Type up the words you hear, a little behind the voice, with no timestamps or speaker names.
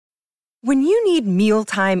When you need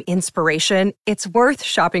mealtime inspiration, it's worth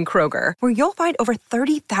shopping Kroger, where you'll find over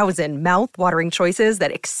 30,000 mouth-watering choices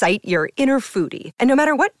that excite your inner foodie. And no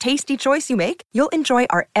matter what tasty choice you make, you'll enjoy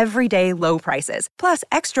our everyday low prices, plus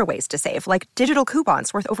extra ways to save, like digital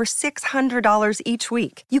coupons worth over $600 each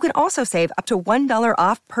week. You can also save up to $1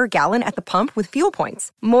 off per gallon at the pump with fuel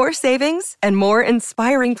points. More savings and more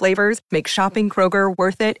inspiring flavors make shopping Kroger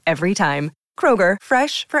worth it every time. Kroger,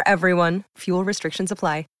 fresh for everyone. Fuel restrictions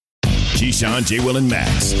apply. Keyshawn, J. Will, and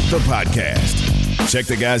Max, the podcast. Check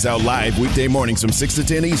the guys out live weekday mornings from 6 to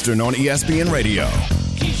 10 Eastern on ESPN Radio.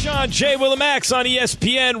 Keyshawn, J. Will, and Max on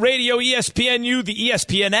ESPN Radio, ESPNU, the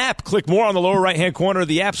ESPN app. Click more on the lower right-hand corner of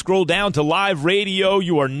the app. Scroll down to live radio.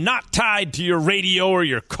 You are not tied to your radio or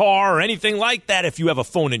your car or anything like that. If you have a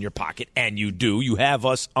phone in your pocket, and you do, you have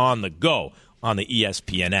us on the go on the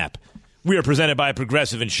ESPN app. We are presented by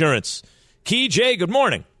Progressive Insurance. Key, Jay, good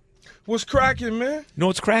morning. What's cracking, man? You know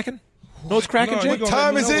what's cracking? Know what's cracking, Jay? What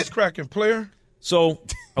time is it? What's cracking, player? So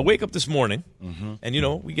I wake up this morning,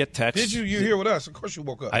 and, we get texts. Did you? You're here with us. Of course you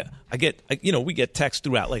woke up. We get texts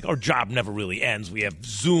throughout. Like, our job never really ends. We have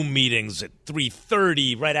Zoom meetings at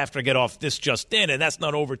 3:30 right after I get off this just in, and that's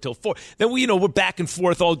not over till 4. Then we're back and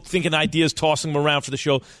forth, all thinking ideas, tossing them around for the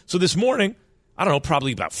show. So this morning, I don't know,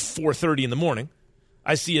 probably about 4:30 in the morning,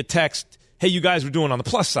 I see a text, hey, you guys were doing on the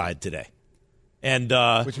plus side today. And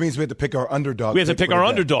which means we have to pick our underdog. We have to pick our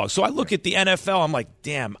underdog. So I look at the NFL. I'm like,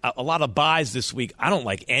 damn, a lot of buys this week. I don't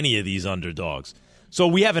like any of these underdogs. So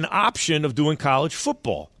we have an option of doing college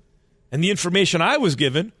football. And the information I was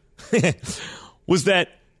given was that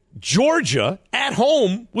Georgia at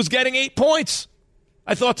home was getting 8 points.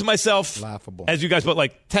 I thought to myself, laughable. As you guys, but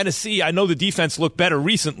like Tennessee, I know the defense looked better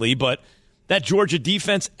recently, but that Georgia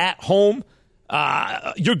defense at home,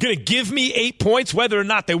 you're going to give me 8 points, whether or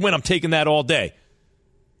not they win. I'm taking that all day.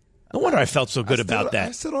 No wonder I felt so good about that.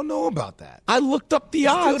 I still don't know about that. I looked up the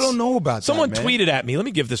odds. I still don't know about Someone that, tweeted at me. Let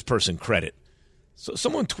me give this person credit. So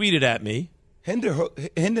someone tweeted at me.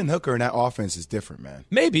 Hendon Hooker in that offense is different, man.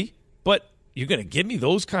 Maybe, but you're going to give me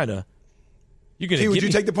those kind of. You're going to. Would you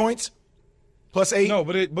take the points? Plus 8? No,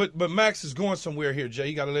 but Max is going somewhere here, Jay.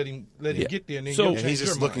 You got to let him get there, and then and he's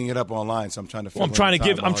just looking it up online. So I'm trying to. I'm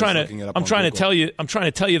trying to tell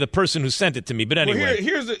you the person who sent it to me. But anyway, well,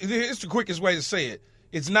 here's the quickest way to say it.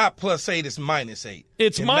 It's not plus 8. It's minus 8.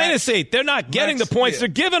 It's and minus 8. They're not getting the points. They're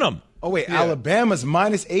giving them. Oh wait, Alabama's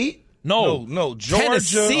minus 8? No.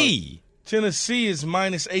 Georgia. Tennessee is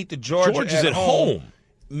minus 8 to Georgia. Georgia's at home.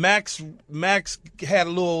 Max had a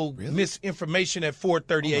little misinformation at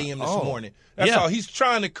 4:30 a.m. this morning. That's all. He's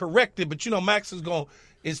trying to correct it, but Max is going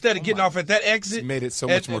instead of getting off at that exit. It's made it so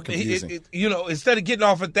much more confusing. Instead of getting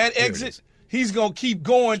off at that exit, he's going to keep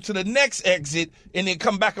going to the next exit and then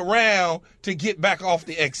come back around to get back off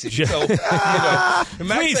the exit. So,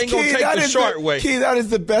 Max ain't going to take the short way. Key, that is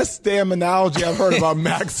the best damn analogy I've heard about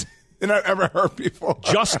Max than I've ever heard before.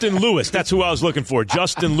 Justin Lewis, that's who I was looking for.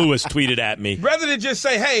 Justin Lewis tweeted at me. Rather than just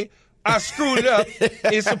say, hey, I screwed it up.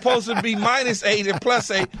 It's supposed to be minus 8 and plus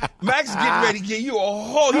 8. Max is getting ready to get you a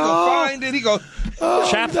whole. He gonna find it. He go.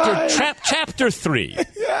 Chapter 3.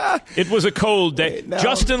 Yeah. It was a cold day.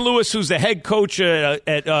 Justin Lewis, who's the head coach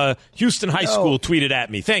at Houston High School, tweeted at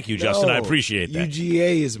me. Thank you, Justin. I appreciate that.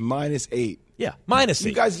 UGA is minus 8. Yeah, minus 8.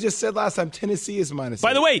 You guys just said last time Tennessee is minus 8.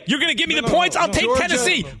 By the way, you're going to give me the points? I'll take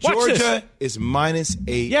Tennessee. Watch Georgia this. is minus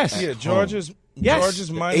 8. Yes. Yeah, Georgia's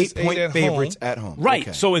minus 8-point at favorites home. at home. Right.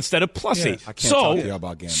 Okay. So instead of plus 8. I can't talk to you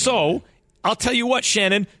about gambling. So I'll tell you what,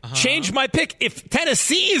 Shannon. Change my pick. If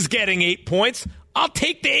Tennessee is getting 8 points, I'll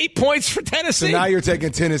take the 8 points for Tennessee. So now you're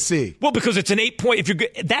taking Tennessee. Well, because it's an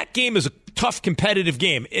 8-point. That game is a tough, competitive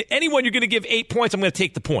game. Anyone you're going to give 8 points, I'm going to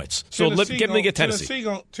take the points. So let me get Tennessee.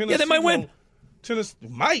 Tennessee they might win.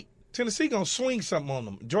 Tennessee gonna swing something on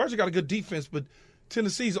them. Georgia got a good defense, but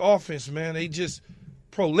Tennessee's offense, man, they just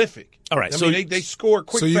prolific. All right, they score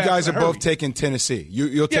quick. So you guys are hurry. both taking Tennessee.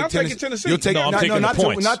 You'll take I'm taking Tennessee. You'll take I'm taking the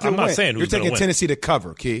points. Not to I'm win. not saying who's You're taking win. Tennessee to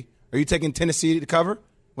cover. Key, are you taking Tennessee to cover?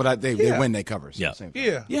 Well, they win, they cover. So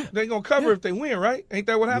Yeah. They gonna cover if they win, right? Ain't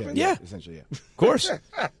that what happened? Yeah. Essentially, yeah. Of course.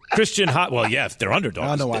 Christian Hot. Well, yeah, if they're underdogs. I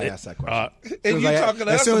don't know why I asked that question. And you talking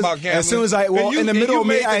to us about gambling? As soon as in the middle of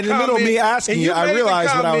me asking you, I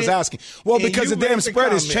realized what I was asking. Well, because the damn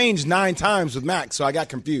spread has changed 9 times with Max, so I got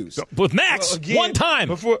confused. With Max, again, one time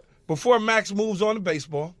before Max moves on to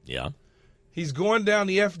baseball. Yeah. He's going down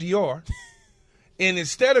the FDR. And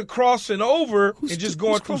instead of crossing over and just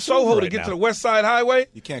going through Soho to get to the West Side Highway,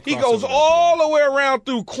 he goes all the way around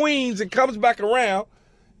through Queens and comes back around.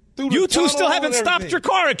 You two still haven't stopped your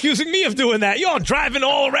car accusing me of doing that. Y'all driving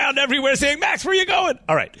all around everywhere saying, Max, where you going?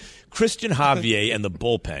 All right. Christian Javier and the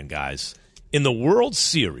bullpen guys in the World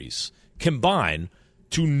Series combine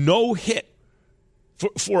to no-hit,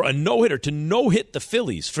 for a no-hitter, to no-hit the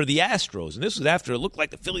Phillies for the Astros. And this was after it looked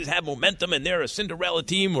like the Phillies had momentum and they're a Cinderella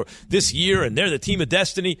team or this year and they're the team of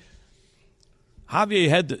destiny.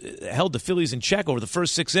 Javier held the Phillies in check over the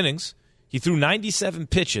first 6 innings. He threw 97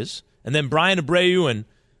 pitches, and then Brian Abreu and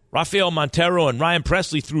Rafael Montero and Ryan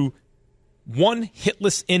Presley threw 1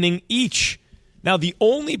 hitless inning each. Now, the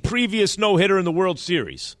only previous no-hitter in the World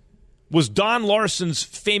Series was Don Larsen's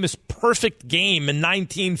famous perfect game in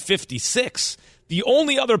 1956. The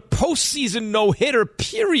only other postseason no-hitter,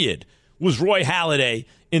 period, was Roy Halladay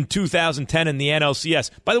in 2010 in the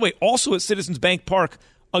NLCS. By the way, also at Citizens Bank Park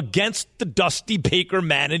against the Dusty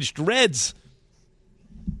Baker-managed Reds.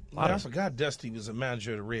 I forgot Dusty was a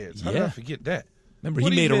manager of the Reds. How did I forget that? Remember, he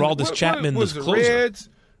made Aroldis Chapman the closer.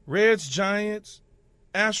 Reds, Giants,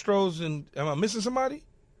 Astros, and am I missing somebody?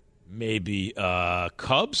 Maybe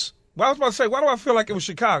Cubs? Well, I was about to say, why do I feel like it was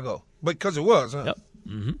Chicago? Because it was, huh? Yep.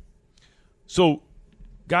 Mm-hmm. So,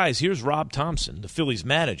 guys, here's Rob Thompson, the Phillies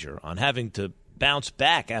manager, on having to bounce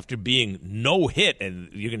back after being no-hit. And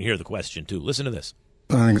you're going to hear the question, too. Listen to this.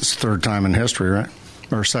 I think it's the 3rd time in history, right?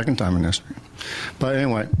 Or 2nd time in history. But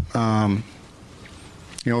anyway,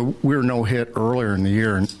 we were no-hit earlier in the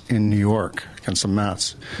year in New York against the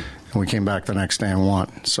Mets, and we came back the next day and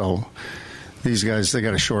won. So these guys, they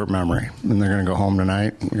got a short memory, and they're going to go home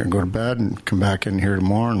tonight, and they're going to go to bed and come back in here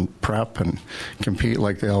tomorrow and prep and compete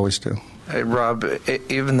like they always do. Hey, Rob,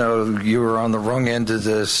 even though you were on the wrong end of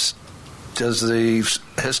this, does the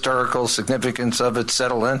historical significance of it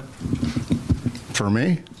settle in? For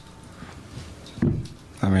me?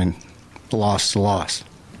 I mean, loss to loss.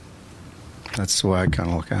 That's the way I kind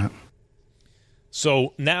of look at it.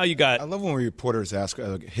 So now you got... I love when reporters ask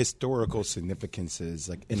historical significances,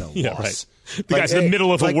 like, in a loss. Right. The guy's in the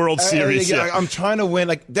middle of a World Series. I'm trying to win.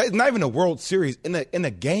 Like, that's not even a World Series, in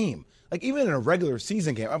a game. Like, even in a regular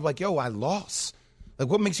season game, I'm like, yo, I lost. Like,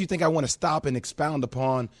 what makes you think I want to stop and expound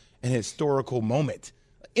upon an historical moment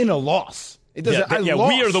in a loss? It doesn't.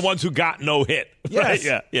 We are the ones who got no hit. Yes.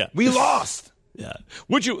 Right? Yeah. We lost. Yeah.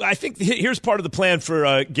 Would you? I think here's part of the plan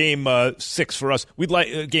for Game 6 for us. We'd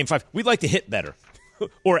like Game 5. We'd like to hit better,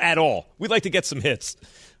 or at all. We'd like to get some hits.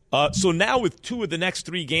 So now with 2 of the next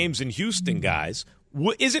 3 games in Houston, guys,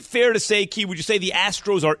 is it fair to say, Key? Would you say the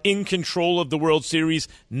Astros are in control of the World Series?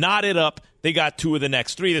 Knotted up. They got 2 of the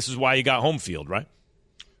next 3. This is why you got home field, right?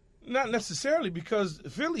 Not necessarily, because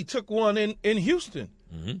Philly took one in Houston.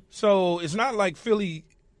 Mm-hmm. So it's not like Philly,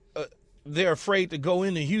 they're afraid to go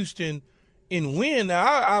into Houston and win. Now,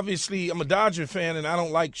 I'm a Dodger fan, and I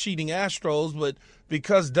don't like cheating Astros, but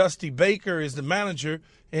because Dusty Baker is the manager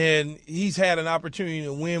and he's had an opportunity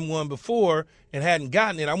to win one before and hadn't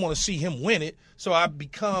gotten it, I want to see him win it. So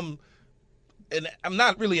I'm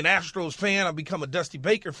not really an Astros fan. I've become a Dusty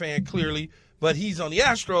Baker fan, clearly, but he's on the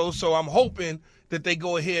Astros, so I'm hoping that they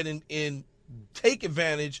go ahead and take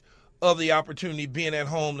advantage of the opportunity being at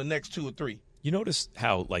home the next 2 or 3. You notice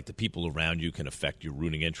how, like, the people around you can affect your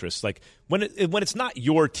rooting interests? Like, when it's not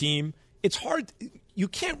your team, it's hard. You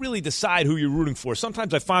can't really decide who you're rooting for.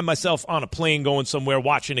 Sometimes I find myself on a plane going somewhere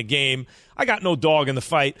watching a game. I got no dog in the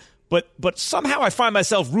fight, but somehow I find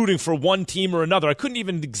myself rooting for one team or another. I couldn't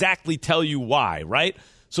even exactly tell you why, right?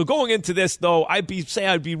 So going into this, though, I'd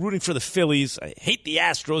be rooting for the Phillies. I hate the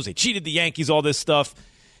Astros. They cheated the Yankees, all this stuff.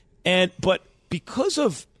 But because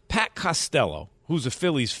of Pat Costello, who's a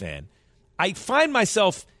Phillies fan, I find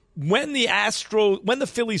myself, when the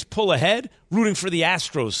Phillies pull ahead, rooting for the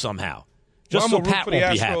Astros somehow. Just so Pat won't be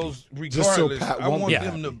happy. Regardless,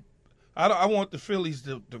 I want the Phillies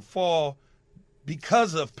to fall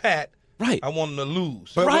because of Pat. Right. I want them to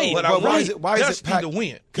lose. But why is it Pat to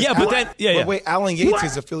win? Yeah, but then But wait, Alan Yates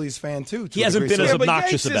is a Phillies fan too. He hasn't been as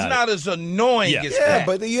obnoxious about it. Yates is not as annoying as Pat. Yeah,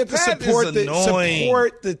 but you have to support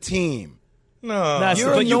the team. No,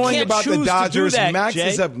 you're but annoying you about the Dodgers. That, Max Jay.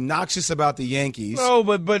 is obnoxious about the Yankees. No,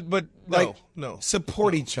 but no.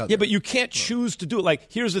 Support each other. Yeah, but you can't choose to do it.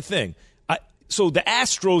 Like, here's the thing. So the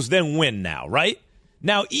Astros then win now, right?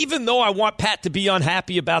 Now, even though I want Pat to be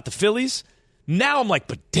unhappy about the Phillies, now I'm like,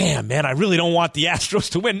 but damn, man, I really don't want the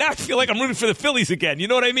Astros to win. Now I feel like I'm rooting for the Phillies again. You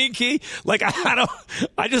know what I mean, Key? Like,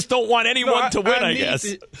 I just don't want anyone to win, I guess.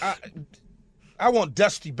 I want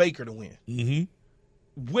Dusty Baker to win.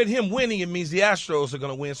 Mm-hmm. With him winning, it means the Astros are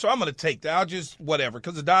going to win. So I'm going to take that. I'll just whatever,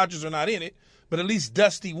 because the Dodgers are not in it. But at least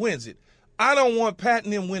Dusty wins it. I don't want Pat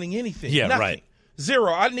and him winning anything. Yeah, nothing. Right.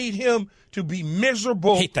 Zero. I need him to be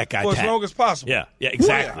miserable hate that guy, for Pat. as long as possible. Yeah,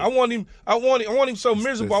 exactly. Yeah, I want him so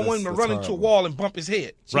miserable. I want him to run into a wall and bump his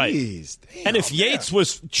head. Right. Jeez, damn, and if Yates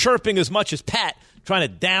was chirping as much as Pat, trying to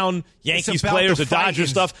down Yankees players or Dodgers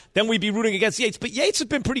stuff, then we'd be rooting against Yates. But Yates has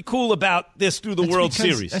been pretty cool about this through the World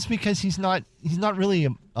Series. That's because he's not really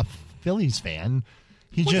a Phillies fan.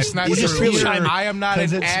 He's just really I am not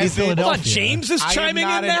an avid. Hold on, James is chiming in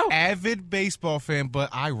now. I am not an avid baseball fan, but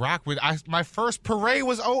I rock with. My first parade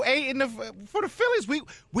was 2008 for the Phillies.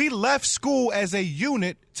 We left school as a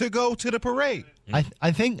unit to go to the parade.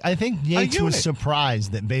 I think Yates was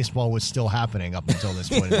surprised that baseball was still happening up until this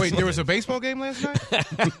point. Wait, there was a baseball game last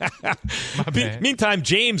night? Meantime,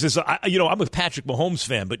 James is, I'm a Patrick Mahomes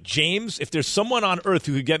fan, but James, if there's someone on earth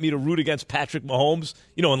who could get me to root against Patrick Mahomes,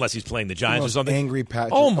 unless he's playing the Giants or something. Angry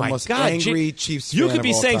Patrick. Oh, my God. Angry Chiefs fan. You could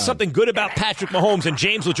be saying time. something good about Patrick Mahomes, and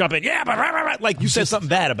James will jump in. Yeah, but like you said something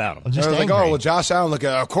bad about him. Just like, oh, well, Josh Allen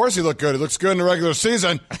of course he looked good. He looks good in the regular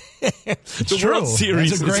season. The World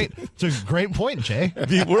Series. It's a great point, Jay.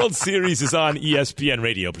 The World Series is on ESPN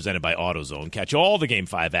Radio, presented by AutoZone. Catch all the Game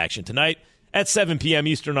 5 action tonight at 7 p.m.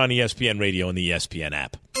 Eastern on ESPN Radio and the ESPN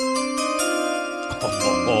app. You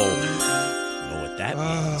know what that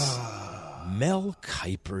means? Mel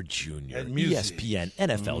Kiper Jr., ESPN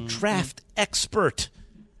NFL draft expert.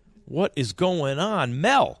 What is going on,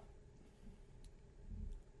 Mel?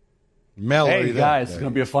 Hey, guys, it's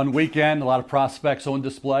going to be a fun weekend. A lot of prospects on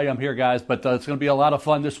display. I'm here, guys, but it's going to be a lot of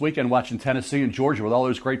fun this weekend watching Tennessee and Georgia with all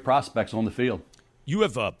those great prospects on the field. You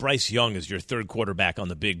have Bryce Young as your third quarterback on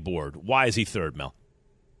the big board. Why is he third, Mel?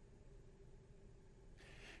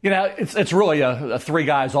 It's really a three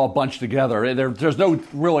guys all bunched together. There's no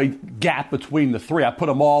really gap between the three. I put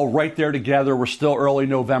them all right there together. We're still early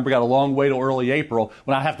November. Got a long way till early April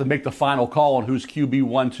when I have to make the final call on who's QB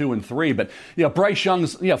 1, 2, and 3. But Bryce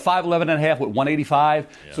Young's 5'11" and a half with 185.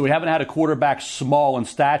 Yeah. So we haven't had a quarterback small in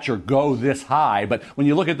stature go this high. But when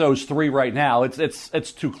you look at those three right now,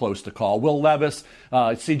 it's too close to call. Will Levis,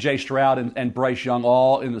 C.J. Stroud, and Bryce Young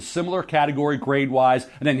all in the similar category grade-wise.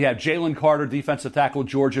 And then you have Jalen Carter, defensive tackle,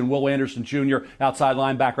 Georgia, and Will Anderson Jr., outside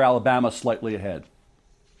linebacker, Alabama, slightly ahead.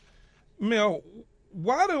 Mel,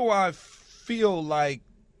 why do I feel like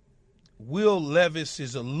Will Levis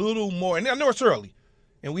is a little more – and I know it's early,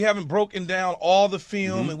 and we haven't broken down all the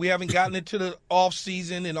film, and we haven't gotten into the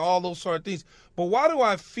offseason and all those sort of things. But why do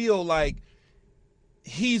I feel like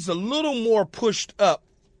he's a little more pushed up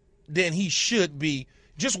than he should be?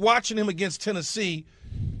 Just watching him against Tennessee,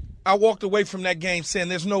 I walked away from that game saying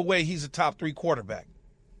there's no way he's a top 3 quarterback.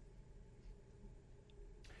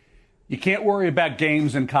 You can't worry about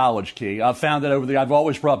games in college, Key. I've found that I've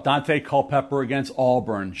always brought up Dante Culpepper against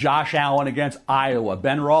Auburn, Josh Allen against Iowa,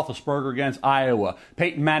 Ben Roethlisberger against Iowa,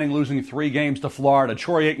 Peyton Manning losing 3 games to Florida,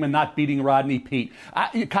 Troy Aikman not beating Rodney Peete.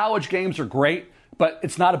 College games are great, but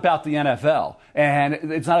it's not about the NFL. And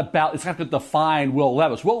it's not going to define Will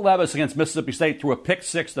Levis. Will Levis against Mississippi State threw a pick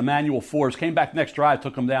 6 to Manuel Forbes, came back next drive,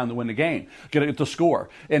 took him down to win the game, get it to score.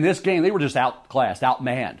 In this game, they were just outclassed,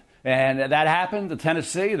 outmanned. And that happened to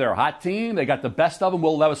Tennessee. They're a hot team. They got the best of them.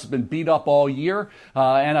 Will Levis has been beat up all year.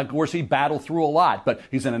 And, of course, he battled through a lot. But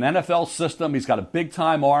he's in an NFL system. He's got a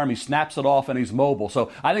big-time arm. He snaps it off, and he's mobile.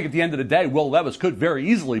 So I think at the end of the day, Will Levis could very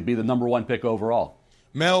easily be the number 1 pick overall.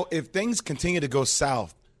 Mel, if things continue to go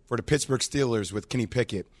south for the Pittsburgh Steelers with Kenny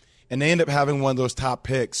Pickett, and they end up having one of those top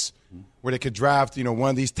picks where they could draft, one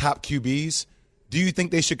of these top QBs, do you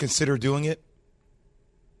think they should consider doing it?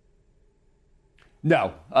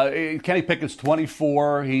 No. Kenny Pickett's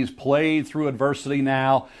 24. He's played through adversity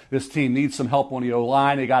now. This team needs some help on the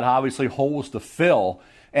O-line. They got, obviously, holes to fill.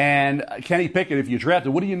 And Kenny Pickett, if you draft it,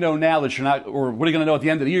 what do you know now that you're not, or what are you going to know at the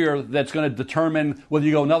end of the year that's going to determine whether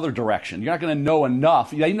you go another direction? You're not going to know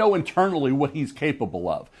enough. You know internally what he's capable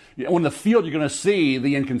of. On the field, you're going to see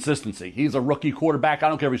the inconsistency. He's a rookie quarterback. I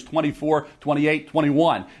don't care if he's 24, 28,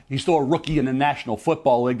 21. He's still a rookie in the National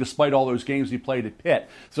Football League despite all those games he played at Pitt.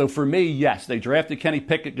 So for me, yes, they drafted Kenny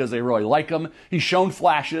Pickett because they really like him. He's shown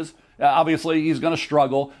flashes. Obviously, he's going to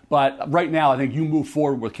struggle, but right now I think you move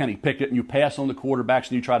forward with Kenny Pickett and you pass on the quarterbacks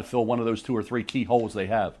and you try to fill one of those 2 or 3 key holes they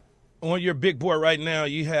have. On your big board right now,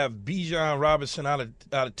 you have Bijan Robinson out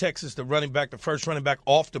of Texas, the running back, the first running back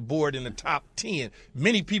off the board in the top 10.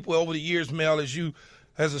 Many people over the years, Mel, as you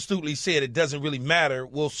has astutely said, it doesn't really matter,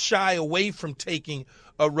 will shy away from taking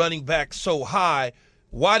a running back so high.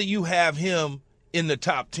 Why do you have him in the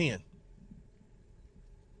top 10?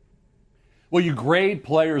 Well, you grade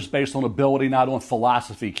players based on ability, not on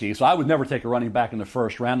philosophy, Key. So I would never take a running back in the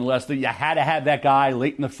first round unless you had to have that guy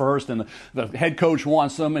late in the first and the head coach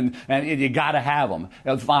wants him and you got to have him.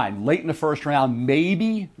 That's fine. Late in the first round,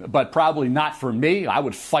 maybe, but probably not for me. I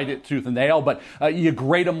would fight it tooth and nail, but you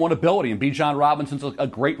grade him on ability. And Bijan Robinson's a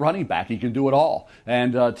great running back. He can do it all.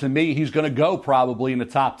 And to me, he's going to go probably in the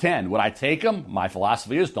top 10. Would I take him? My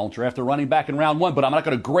philosophy is don't draft a running back in round 1, but I'm not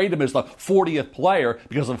going to grade him as the 40th player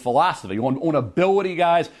because of philosophy. On ability,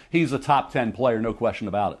 guys, he's a top 10 player, no question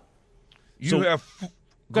about it. Go ahead,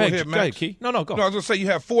 Max. Go ahead, Key. No, go. No, I was going to say you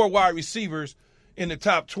have 4 wide receivers in the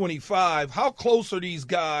top 25. How close are these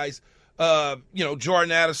guys?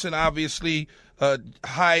 Jordan Addison, obviously,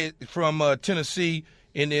 Hyatt from Tennessee,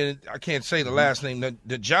 and then I can't say the last name,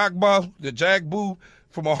 the Jagbu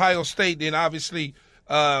from Ohio State, then obviously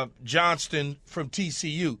Johnston from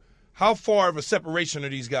TCU. How far of a separation are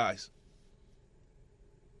these guys?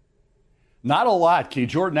 Not a lot, Key.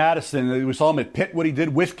 Jordan Addison, we saw him at Pitt, what he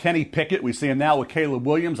did with Kenny Pickett. We see him now with Caleb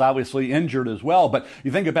Williams, obviously injured as well. But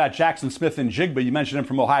you think about Jackson Smith and Jigba, you mentioned him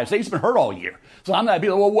from Ohio State. He's been hurt all year. So I'm not be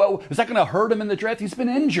like, whoa, is that going to hurt him in the draft? He's been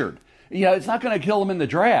injured. It's not going to kill him in the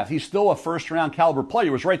draft. He's still a first-round caliber player. He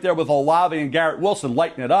was right there with Olave and Garrett Wilson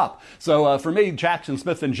lighting it up. So for me, Jackson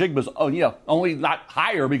Smith and Jigba's only not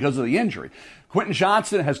higher because of the injury. Quentin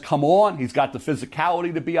Johnson has come on. He's got the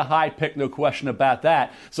physicality to be a high pick, no question about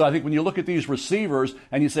that. So I think when you look at these receivers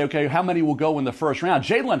and you say, okay, how many will go in the first round?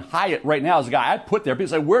 Jalen Hyatt right now is a guy I'd put there. People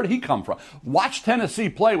say, where did he come from? Watch Tennessee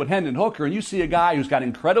play with Hendon Hooker, and you see a guy who's got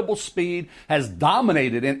incredible speed, has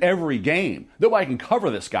dominated in every game. Nobody can cover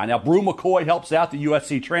this guy. Now, Brew McCoy helps out, the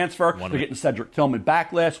USC transfer. They're getting Cedric Tillman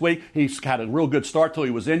back last week. He's had a real good start till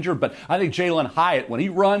he was injured. But I think Jalen Hyatt, when he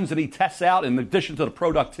runs and he tests out, in addition to the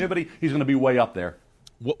productivity, he's going to be way up there.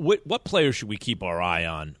 What players should we keep our eye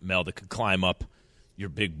on, Mel, that could climb up your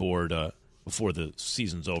big board before the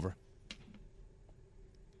season's over?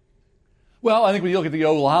 Well, I think when you look at the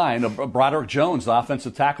O-line, Broderick Jones, the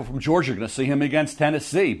offensive tackle from Georgia, you're going to see him against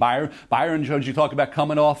Tennessee. Byron Jones, you talk about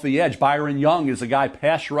coming off the edge. Byron Young is a guy,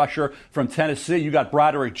 pass rusher from Tennessee. You got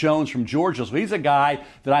Broderick Jones from Georgia. So he's a guy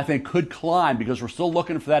that I think could climb because we're still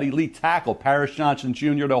looking for that elite tackle. Paris Johnson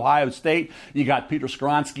Jr. at Ohio State. You got Peter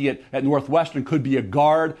Skoronski at Northwestern, could be a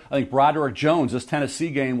guard. I think Broderick Jones, this Tennessee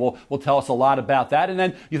game, will tell us a lot about that. And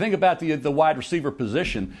then you think about the wide receiver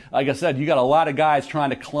position. Like I said, you got a lot of guys trying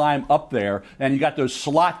to climb up there. And you got those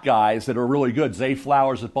slot guys that are really good. Zay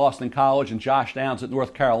Flowers at Boston College and Josh Downs at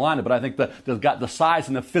North Carolina. But I think they've got the size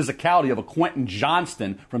and the physicality of a Quentin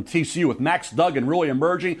Johnston from TCU. With Max Duggan really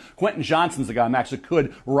emerging, Quentin Johnston's the guy, Max, that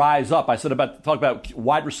could rise up. I said talk about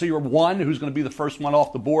wide receiver 1, who's going to be the first one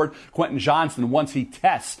off the board. Quentin Johnston, once he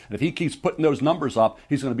tests, and if he keeps putting those numbers up,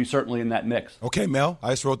 he's going to be certainly in that mix. Okay, Mel,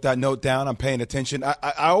 I just wrote that note down. I'm paying attention.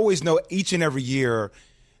 I always know each and every year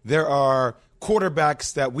there are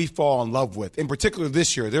quarterbacks that we fall in love with. In particular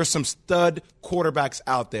this year, there's some stud quarterbacks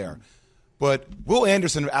out there. But Will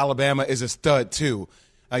Anderson of Alabama is a stud too.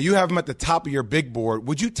 You have him at the top of your big board.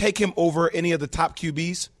 Would you take him over any of the top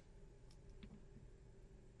QBs?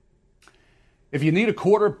 If you need a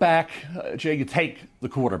quarterback, Jay, you take the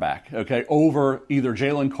quarterback, okay, over either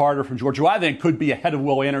Jalen Carter from Georgia, who I think could be ahead of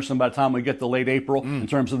Will Anderson by the time we get to late April in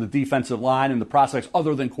terms of the defensive line and the prospects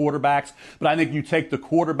other than quarterbacks. But I think you take the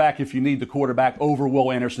quarterback if you need the quarterback over Will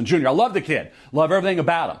Anderson Jr. I love the kid. Love everything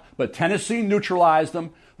about him. But Tennessee neutralized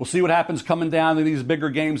him. We'll see what happens coming down to these bigger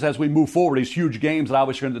games as we move forward, these huge games that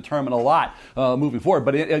obviously are going to determine a lot moving forward.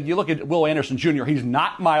 But you look at Will Anderson Jr., he's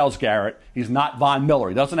not Myles Garrett. He's not Von Miller.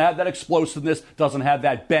 He doesn't have that explosiveness, doesn't have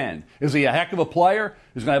that bend. Is he a heck of a player?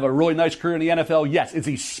 He's going to have a really nice career in the NFL? Yes. Is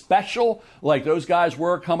he special like those guys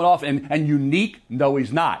were coming off and unique? No,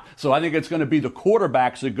 he's not. So I think it's going to be the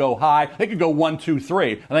quarterbacks that go high. They could go 1, 2,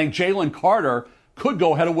 3. I think Jalen Carter could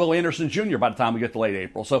go ahead of Will Anderson Jr. by the time we get to late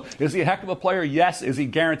April. So is he a heck of a player? Yes. Is he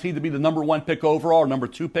guaranteed to be the number 1 pick overall or number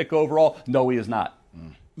 2 pick overall? No, he is not.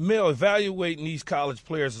 Mel, evaluating these college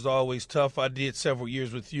players is always tough. I did several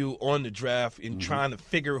years with you on the draft in trying to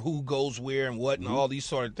figure who goes where and what and all these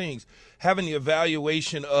sort of things. Having the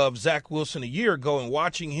evaluation of Zach Wilson a year ago and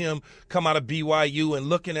watching him come out of BYU and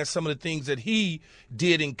looking at some of the things that he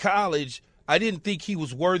did in college, I didn't think he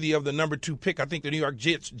was worthy of the number 2 pick. I think the New York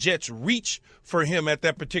Jets reached for him at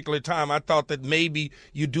that particular time. I thought that maybe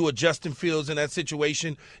you do a Justin Fields in that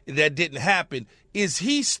situation. That didn't happen. Is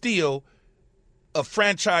he still a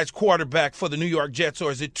franchise quarterback for the New York Jets,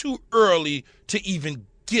 or is it too early to even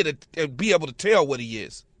be able to tell what he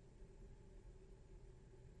is?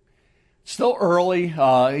 Still early.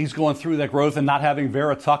 He's going through that growth, and not having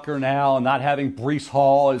Vera Tucker now and not having Breece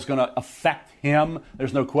Hall is going to affect him.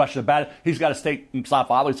 There's no question about it. He's got to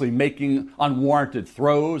stop obviously making unwarranted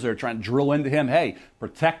throws or trying to drill into him. Hey,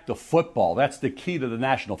 protect the football. That's the key to the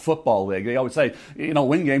National Football League. They always say,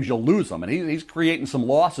 win games, you'll lose them. And he's creating some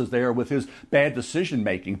losses there with his bad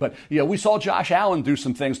decision-making. But, we saw Josh Allen do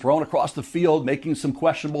some things, throwing across the field, making some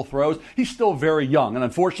questionable throws. He's still very young. And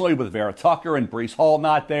unfortunately, with Vera Tucker and Bryce Hall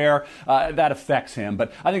not there, that affects him.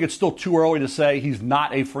 But I think it's still too early to say he's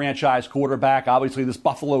not a franchise quarterback. Obviously, this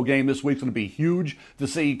Buffalo game this week is going to be huge to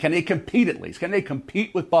see, can they compete at least? Can they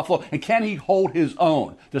compete with Buffalo? And can he hold his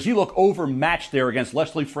own? Does he look overmatched there against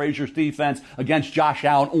Leslie Frazier's defense, against Josh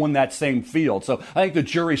Allen on that same field? So I think the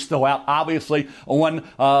jury's still out. Obviously, on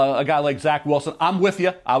a guy like Zach Wilson, I'm with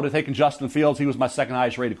you. I would have taken Justin Fields. He was my second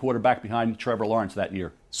highest rated quarterback behind Trevor Lawrence that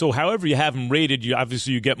year. So however you have him rated,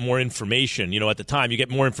 you get more information. At the time, you get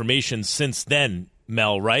more information since then,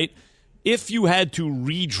 Mel, right? If you had to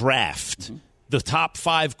redraft the top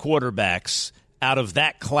 5 quarterbacks out of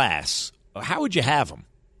that class, how would you have them?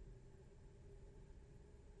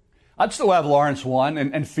 I'd still have Lawrence 1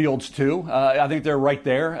 and Fields 2. I think they're right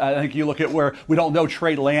there. I think you look at where we don't know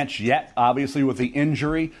Trey Lance yet, obviously, with the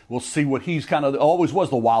injury. We'll see what he's kind of always was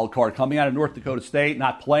the wild card coming out of North Dakota State,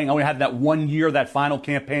 not playing. Only had that 1 year, that final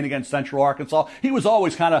campaign against Central Arkansas. He was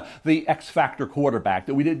always kind of the X-factor quarterback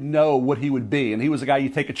that we didn't know what he would be. And he was a guy you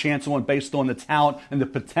take a chance on based on the talent and the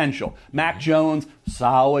potential. Mac Jones,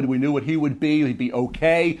 solid. We knew what he would be. He'd be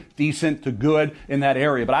okay, decent to good in that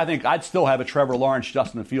area. But I think I'd still have a Trevor Lawrence,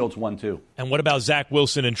 Justin Fields 1, 2. And what about Zach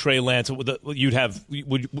Wilson and Trey Lance?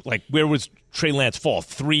 Where was Trey Lance fall?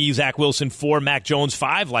 3, Zach Wilson 4, Mac Jones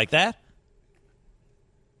 5, like that?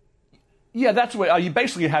 Yeah, that's what you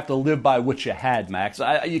basically have to live by what you had, Max.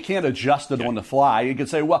 You can't adjust it on the fly. You could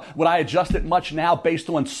say, well, would I adjust it much now based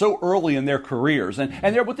on so early in their careers? And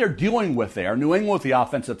they're what they're dealing with there. New England with the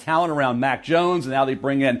offensive talent around Mac Jones, and now they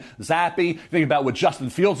bring in Zappe. Think about what Justin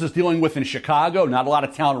Fields is dealing with in Chicago. Not a lot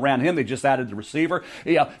of talent around him. They just added the receiver.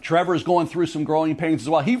 Trevor's going through some growing pains as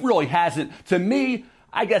well. He really hasn't. To me,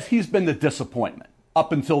 I guess he's been the disappointment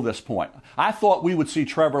up until this point. I thought we would see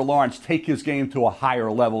Trevor Lawrence take his game to a higher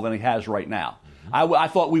level than he has right now. I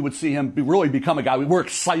thought we would see him really become a guy we're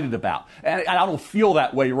excited about. And I don't feel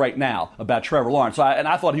that way right now about Trevor Lawrence.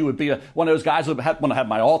 I thought he would be one of those guys who would have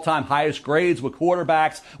my all-time highest grades with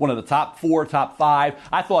quarterbacks, one of the top 4, top 5.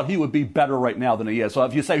 I thought he would be better right now than he is. So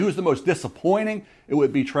if you say who's the most disappointing, it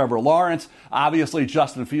would be Trevor Lawrence. Obviously,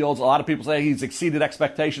 Justin Fields. A lot of people say he's exceeded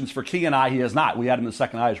expectations. For Key and I, he has not. We had him the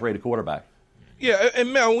second highest rated quarterback. Yeah,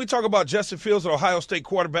 and Mel, when we talk about Justin Fields and Ohio State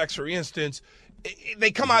quarterbacks, for instance, they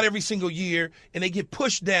come out every single year and they get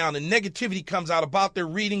pushed down and negativity comes out about their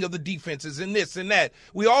reading of the defenses and this and that.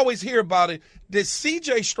 We always hear about it. Does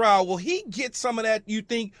C.J. Stroud, will he get some of that, you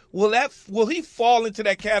think? Will he fall into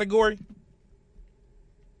that category?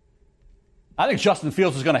 I think Justin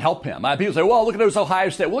Fields is going to help him. People say, well, look at those Ohio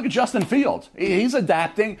State. Well, look at Justin Fields. He's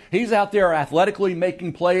adapting. He's out there athletically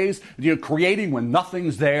making plays, creating when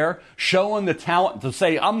nothing's there, showing the talent to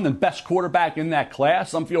say, I'm the best quarterback in that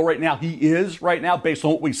class. Some feel right now he is right now, based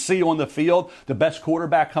on what we see on the field. The best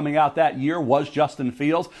quarterback coming out that year was Justin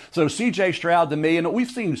Fields. So C.J. Stroud to me, and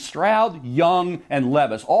we've seen Stroud, Young, and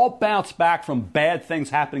Levis all bounce back from bad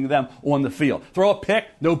things happening to them on the field. Throw a pick,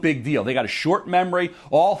 no big deal. They got a short memory.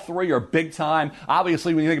 All 3 are big time.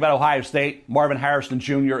 Obviously, when you think about Ohio State, Marvin Harrison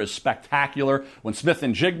Jr. is spectacular. When Smith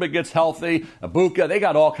and Jigba gets healthy, Ibuka, they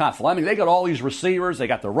got all kinds of Fleming. They got all these receivers. They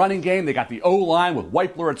got the running game. They got the O-line with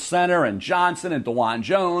Weipler at center and Johnson and DeJuan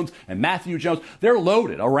Jones and Matthew Jones. They're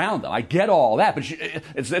loaded around them. I get all that, but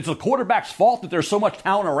it's the quarterback's fault that there's so much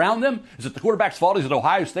talent around them? Is it the quarterback's fault? Is it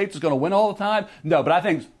Ohio State is going to win all the time? No, but I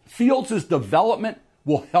think Fields' development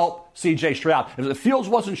will help C.J. Stroud. If Fields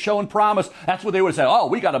wasn't showing promise, that's what they would say, oh,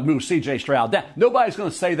 we got to move C.J. Stroud down. Nobody's going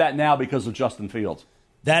to say that now because of Justin Fields.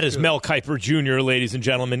 That is Mel Kiper Jr., ladies and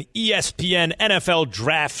gentlemen, ESPN NFL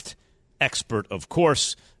draft expert, of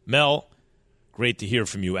course. Mel, great to hear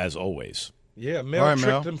from you as always. Yeah, Mel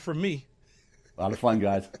tricked him for me. A lot of fun,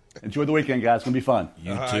 guys. Enjoy the weekend, guys. It's going to be fun.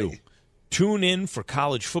 You too. Tune in for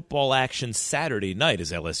college football action Saturday night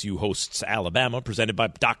as LSU hosts Alabama, presented by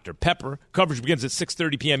Dr. Pepper. Coverage begins at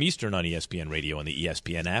 6:30 p.m. Eastern on ESPN Radio and the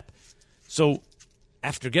ESPN app. So,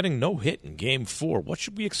 after getting no hit in Game 4, what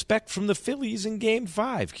should we expect from the Phillies in Game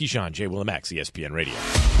 5? Keyshawn, J. Will and Max, ESPN Radio.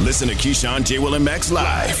 Listen to Keyshawn, J. Will and Max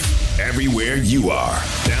live everywhere you are.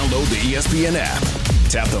 Download the ESPN app.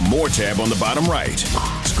 Tap the More tab on the bottom right.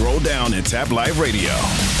 Scroll down and tap Live Radio.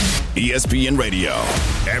 ESPN Radio,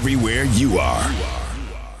 everywhere you are.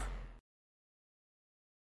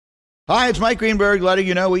 Hi, it's Mike Greenberg letting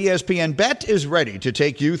you know ESPN Bet is ready to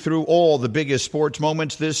take you through all the biggest sports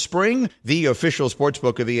moments this spring. The official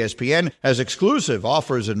sportsbook of ESPN has exclusive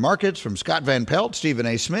offers and markets from Scott Van Pelt, Stephen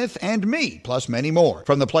A. Smith, and me, plus many more.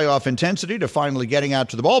 From the playoff intensity to finally getting out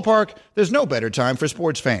to the ballpark, there's no better time for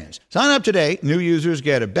sports fans. Sign up today. New users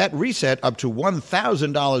get a bet reset up to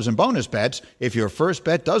 $1,000 in bonus bets if your first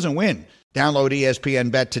bet doesn't win. Download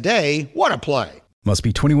ESPN Bet today. What a play. Must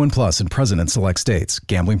be 21 plus and present in select states.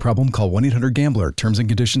 Gambling problem? Call 1-800-GAMBLER. Terms and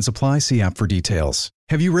conditions apply. See app for details.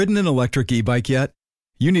 Have you ridden an electric e-bike yet?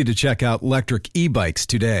 You need to check out Electric E-Bikes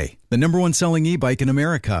today, the #1 selling e-bike in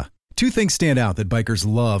America. Two things stand out that bikers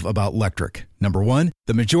love about Electric. Number one,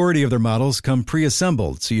 the majority of their models come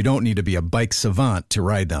pre-assembled, so you don't need to be a bike savant to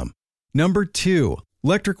ride them. Number two,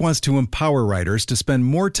 Electric wants to empower riders to spend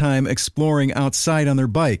more time exploring outside on their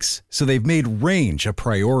bikes, so they've made range a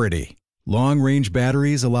priority. Long-range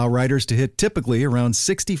batteries allow riders to hit typically around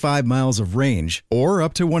 65 miles of range or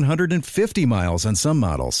up to 150 miles on some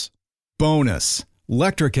models. Bonus,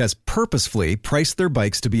 Electric has purposefully priced their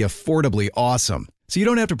bikes to be affordably awesome, so you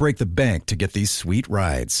don't have to break the bank to get these sweet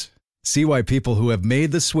rides. See why people who have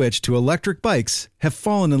made the switch to electric bikes have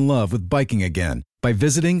fallen in love with biking again by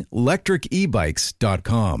visiting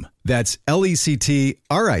electricebikes.com. That's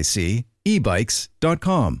LECTRIC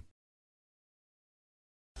ebikes.com.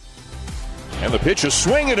 And the pitch, a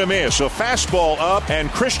swing and a miss, a fastball up,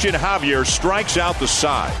 and Christian Javier strikes out the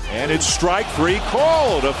side. And it's strike three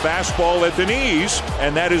called, a fastball at the knees,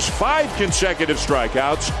 and that is 5 consecutive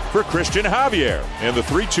strikeouts for Christian Javier. And the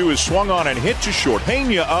 3-2 is swung on and hit to short.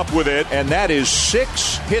 Pena up with it, and that is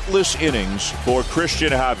 6 hitless innings for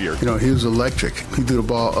Christian Javier. You know, he was electric. He threw the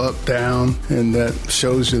ball up, down, and that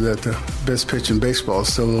shows you that the best pitch in baseball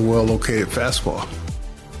is still a well-located fastball.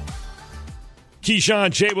 Keyshawn,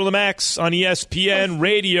 J. Willimax on ESPN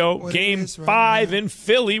Radio. Game 5 in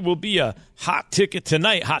Philly will be a hot ticket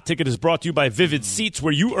tonight. Hot ticket is brought to you by Vivid Seats,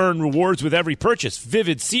 where you earn rewards with every purchase.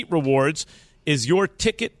 Vivid Seat Rewards is your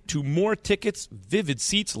ticket to more tickets. Vivid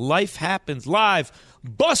Seats, life happens live.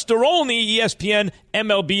 Buster Olney, ESPN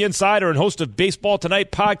MLB insider and host of Baseball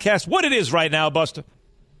Tonight podcast. What it is right now, Buster?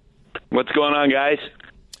 What's going on, guys?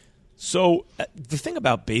 So the thing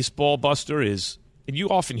about baseball, Buster, is, and you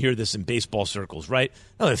often hear this in baseball circles, right?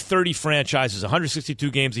 Now, there are 30 franchises,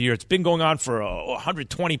 162 games a year. It's been going on for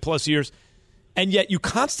 120-plus years. And yet you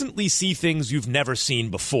constantly see things you've never seen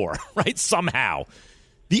before, right, somehow.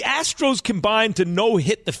 The Astros combined to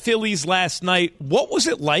no-hit the Phillies last night. What was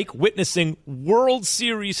it like witnessing World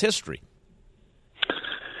Series history?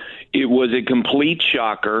 It was a complete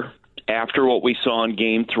shocker after what we saw in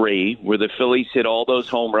Game 3, where the Phillies hit all those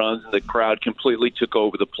home runs and the crowd completely took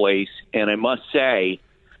over the place. And I must say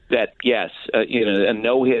that, yes, a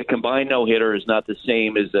no-hit, combined no-hitter is not the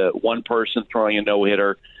same as one person throwing a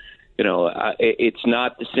no-hitter. It's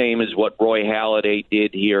not the same as what Roy Halladay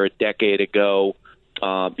did here a decade ago.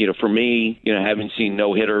 For me, having seen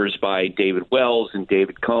no-hitters by David Wells and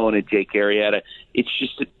David Cohn and Jake Arrieta, it's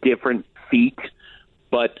just a different feat.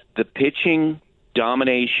 But the pitching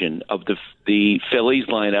domination of the Phillies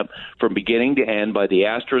lineup from beginning to end by the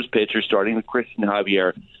Astros pitcher, starting with Christian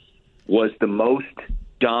Javier, was the most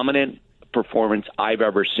dominant performance I've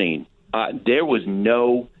ever seen. There was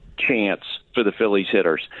no chance for the Phillies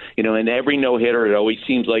hitters. In every no-hitter, it always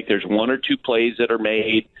seems like there's one or two plays that are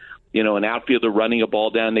made, an outfielder running a ball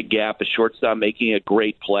down the gap, a shortstop making a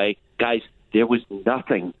great play. Guys, there was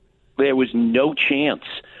nothing. There was no chance.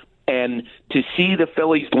 And to see the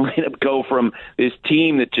Phillies lineup go from this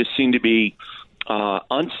team that just seemed to be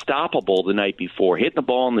unstoppable the night before, hitting the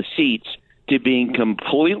ball in the seats, to being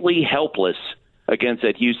completely helpless against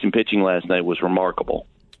that Houston pitching last night was remarkable.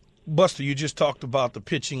 Buster, you just talked about the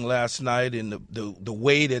pitching last night and the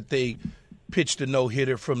way that they pitched the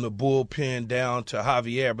no-hitter from the bullpen down to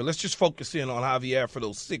Javier. But let's just focus in on Javier for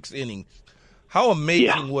those 6 innings. How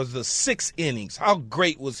amazing was the 6 innings? How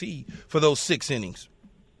great was he for those 6 innings?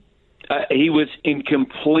 He was in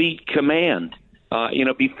complete command.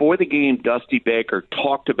 Before the game, Dusty Baker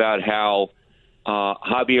talked about how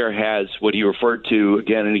Javier has what he referred to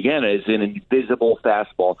again and again as an invisible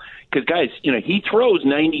fastball. Because, guys, he throws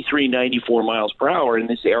 93, 94 miles per hour in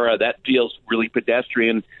this era. That feels really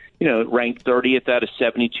pedestrian. Ranked 30th out of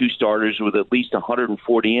 72 starters with at least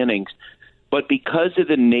 140 innings. But because of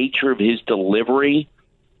the nature of his delivery,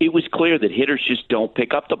 it was clear that hitters just don't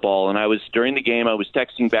pick up the ball. And during the game, I was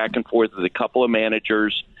texting back and forth with a couple of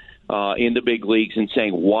managers in the big leagues and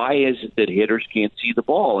saying, why is it that hitters can't see the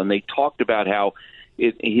ball? And they talked about how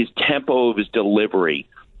his tempo of his delivery,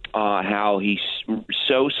 how he's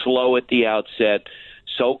so slow at the outset,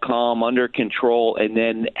 so calm, under control, and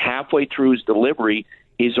then halfway through his delivery,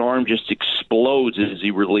 his arm just explodes as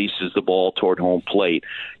he releases the ball toward home plate.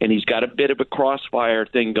 And he's got a bit of a crossfire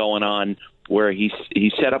thing going on where he's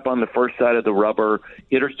set up on the first side of the rubber.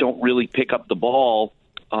 Hitters don't really pick up the ball,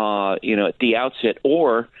 at the outset,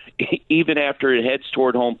 or even after it heads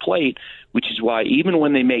toward home plate, which is why even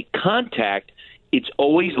when they make contact, it's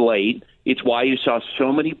always late. It's why you saw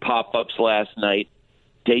so many pop-ups last night.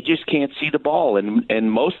 They just can't see the ball.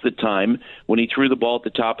 And most of the time, when he threw the ball at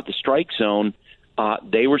the top of the strike zone,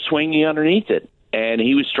 they were swinging underneath it. And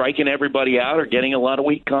he was striking everybody out or getting a lot of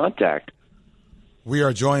weak contact. We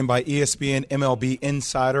are joined by ESPN MLB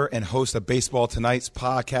insider and host of Baseball Tonight's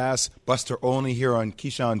podcast, Buster Olney, here on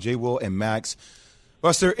Keyshawn, J. Will, and Max.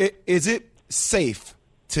 Buster, is it safe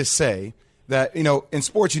to say that, in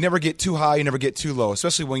sports, you never get too high, you never get too low,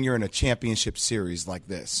 especially when you're in a championship series like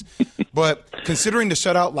this? But considering the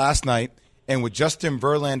shutout last night and with Justin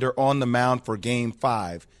Verlander on the mound for Game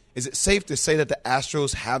 5, is it safe to say that the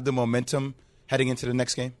Astros have the momentum heading into the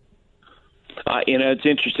next game? It's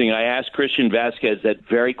interesting. I asked Christian Vasquez that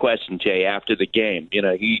very question, Jay, after the game.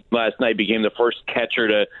 He last night became the first catcher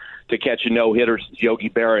to catch a no-hitter since Yogi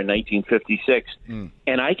Berra in 1956.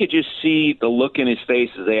 And I could just see the look in his face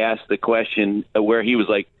as they asked the question where he was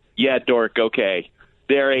like, yeah, dork, okay.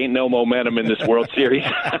 There ain't no momentum in this World Series.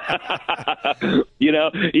 The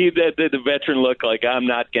veteran look like, I'm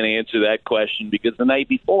not going to answer that question, because the night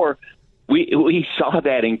before, we saw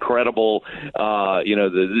that incredible,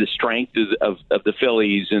 the strength of the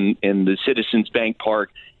Phillies and the Citizens Bank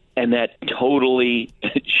Park, and that totally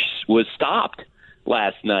was stopped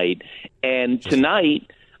last night. And tonight,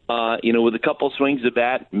 with a couple swings of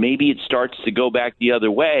that, maybe it starts to go back the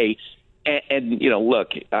other way. And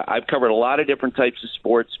look, I've covered a lot of different types of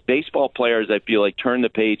sports. Baseball players, I feel like, turn the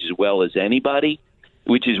page as well as anybody,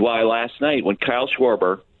 which is why last night when Kyle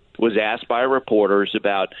Schwarber was asked by reporters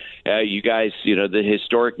about you guys, the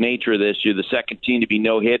historic nature of this, you're the second team to be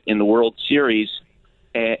no-hit in the World Series,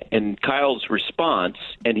 and Kyle's response,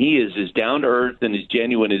 and he is as down-to-earth and as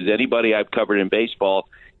genuine as anybody I've covered in baseball,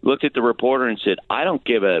 looked at the reporter and said, I don't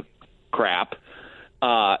give a crap.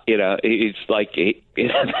 It's like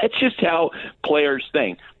that's just how players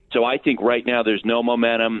think. So I think right now there's no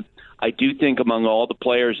momentum. I do think among all the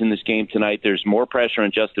players in this game tonight, there's more pressure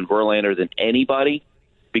on Justin Verlander than anybody,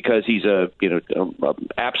 because he's a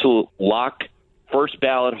absolute lock, first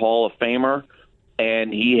ballot Hall of Famer,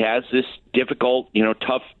 and he has this difficult,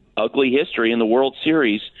 tough, ugly history in the World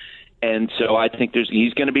Series. And so I think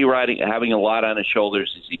he's going to be having a lot on his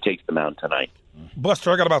shoulders as he takes the mound tonight.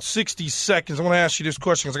 Buster, I got about 60 seconds. I want to ask you this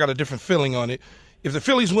question because I got a different feeling on it. If the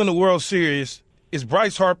Phillies win the World Series, is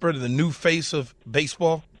Bryce Harper the new face of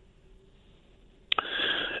baseball?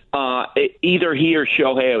 Either he or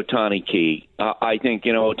Shohei Ohtani, Key. I think,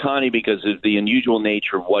 Ohtani because of the unusual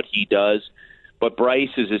nature of what he does. But Bryce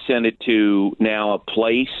has ascended to now a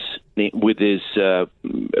place with his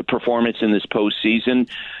performance in this postseason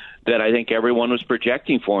that I think everyone was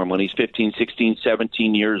projecting for him when he's 15, 16,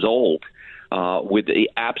 17 years old, with the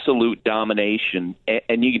absolute domination.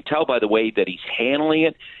 And you can tell by the way that he's handling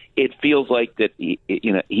it, it feels like that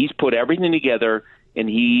he's put everything together, and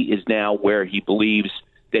he is now where he believes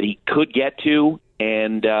that he could get to,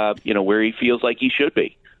 and where he feels like he should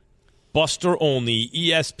be. Buster Olney,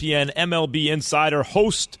 ESPN MLB insider,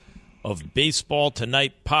 host of Baseball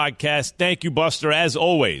Tonight podcast. Thank you, Buster, as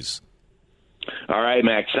always. All right,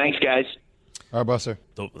 Max. Thanks, guys. All right, Buster.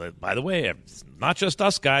 By the way, not just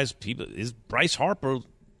us guys. Is Bryce Harper?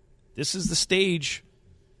 This is the stage.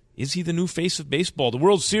 Is he the new face of baseball? The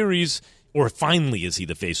World Series, or finally is he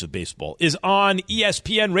the face of baseball, is on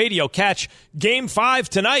ESPN Radio. Catch Game 5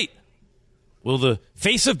 tonight. Will the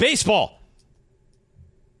face of baseball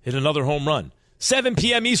hit another home run? 7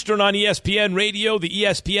 p.m. Eastern on ESPN Radio, the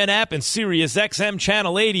ESPN app, and Sirius XM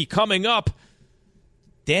Channel 80 coming up.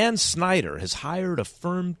 Dan Snyder has hired a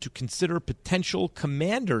firm to consider potential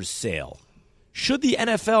Commanders sale. Should the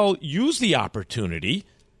NFL use the opportunity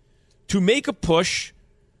to make a push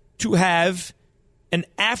to have an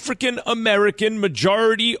African-American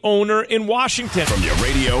majority owner in Washington? From your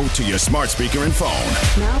radio to your smart speaker and phone.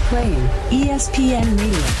 Now playing ESPN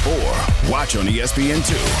Radio. Or watch on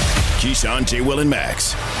ESPN2. Keyshawn, J. Will, and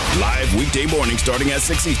Max. Live weekday morning starting at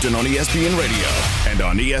 6 Eastern on ESPN Radio and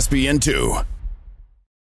on ESPN2.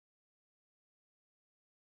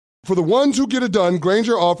 For the ones who get it done,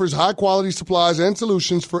 Grainger offers high-quality supplies and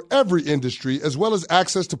solutions for every industry, as well as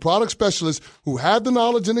access to product specialists who have the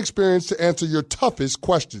knowledge and experience to answer your toughest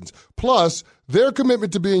questions. Plus, their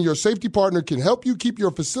commitment to being your safety partner can help you keep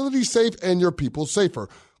your facility safe and your people safer.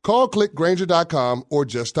 Call, click Grainger.com, or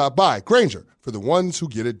just stop by. Grainger, for the ones who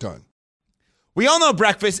get it done. We all know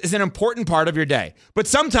breakfast is an important part of your day, but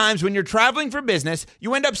sometimes when you're traveling for business,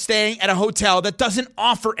 you end up staying at a hotel that doesn't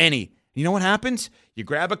offer any. You know what happens? You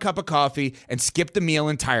grab a cup of coffee and skip the meal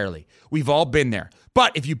entirely. We've all been there.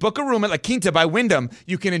 But if you book a room at La Quinta by Wyndham,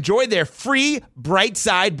 you can enjoy their free Bright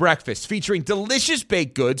Side breakfast featuring delicious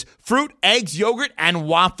baked goods, fruit, eggs, yogurt, and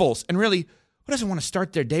waffles. And really, who doesn't want to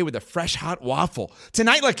start their day with a fresh, hot waffle?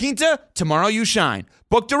 Tonight, La Quinta, tomorrow you shine.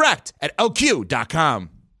 Book direct at lq.com.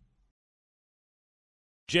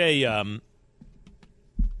 Jay,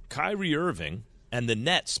 Kyrie Irving and the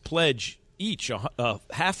Nets pledge each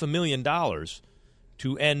 $500,000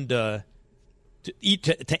 to end to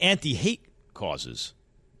anti-hate causes.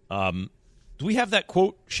 Do we have that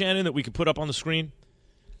quote, Shannon, that we could put up on the screen?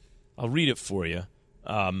 I'll read it for you.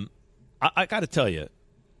 I got to tell you,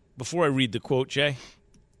 before I read the quote, Jay,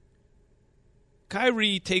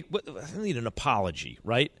 Kyrie I need an apology,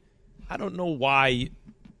 right? I don't know why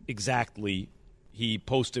exactly he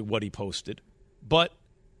posted what he posted, but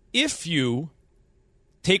if you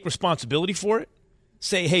take responsibility for it,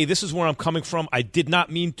 say, hey, this is where I'm coming from. I did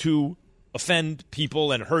not mean to offend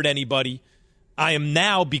people and hurt anybody. I am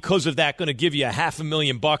now, because of that, going to give you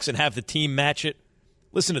 $500,000 and have the team match it.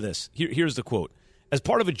 Listen to this. Here's the quote. As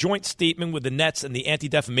part of a joint statement with the Nets and the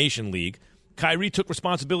Anti-Defamation League, Kyrie took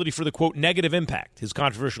responsibility for the, quote, negative impact his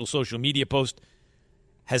controversial social media post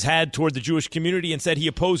has had toward the Jewish community and said he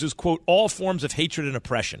opposes, quote, all forms of hatred and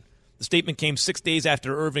oppression. The statement came 6 days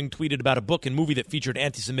after Irving tweeted about a book and movie that featured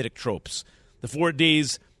anti-Semitic tropes. 4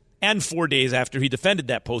 days after he defended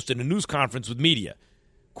that post in a news conference with media.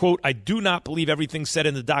 Quote, I do not believe everything said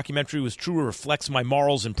in the documentary was true or reflects my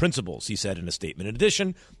morals and principles, he said in a statement. In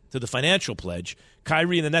addition to the financial pledge,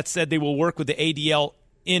 Kyrie and the Nets said they will work with the ADL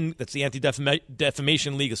that's the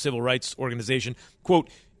Anti-Defamation League, a civil rights organization, quote,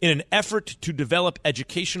 in an effort to develop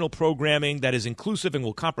educational programming that is inclusive and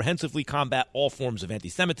will comprehensively combat all forms of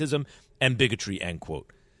anti-Semitism and bigotry, end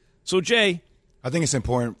quote. So, Jay, I think it's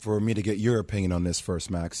important for me to get your opinion on this first,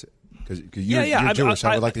 Max, because you're Jewish.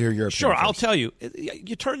 I would like to hear your opinion. Sure, first. I'll tell you.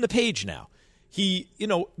 You turn the page now.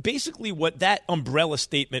 Basically what that umbrella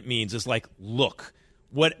statement means is like, look,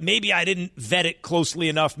 maybe I didn't vet it closely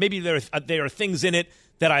enough. Maybe there are things in it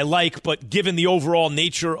that I like, but given the overall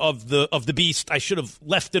nature of the beast, I should have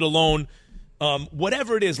left it alone.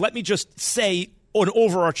 Whatever it is, let me just say an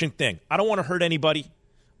overarching thing. I don't want to hurt anybody.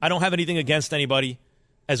 I don't have anything against anybody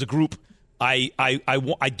as a group.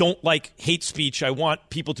 I don't like hate speech. I want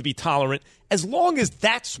people to be tolerant. As long as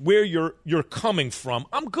that's where you're coming from,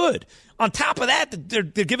 I'm good. On top of that, they're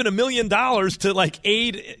giving $1 million to like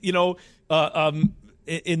aid, in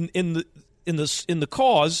the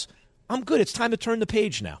cause. I'm good. It's time to turn the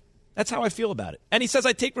page now. That's how I feel about it. And he says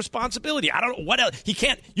I take responsibility. I don't know what else. You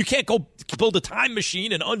can't go build a time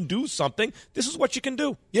machine and undo something. This is what you can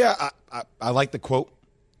do. Yeah, I like the quote.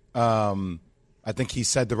 I think he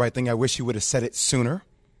said the right thing. I wish he would have said it sooner,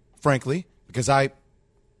 frankly, because I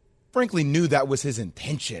frankly knew that was his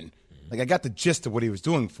intention. Like, I got the gist of what he was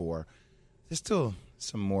doing for. There's still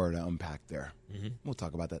some more to unpack there. Mm-hmm. We'll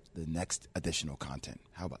talk about that, the next additional content.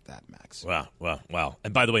 How about that, Max? Wow.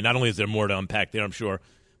 And by the way, not only is there more to unpack there, I'm sure,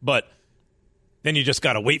 but then you just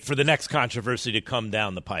got to wait for the next controversy to come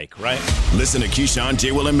down the pike, right? Listen to Keyshawn,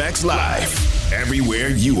 J. Will, and Max live everywhere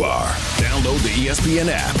you are. Download the ESPN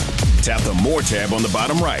app. Tap the More tab on the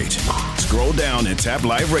bottom right. Scroll down and tap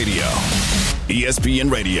Live Radio.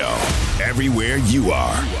 ESPN Radio, everywhere you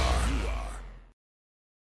are.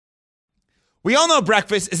 We all know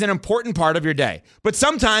breakfast is an important part of your day, but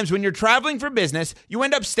sometimes when you're traveling for business, you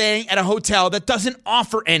end up staying at a hotel that doesn't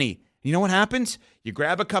offer any. You know what happens? You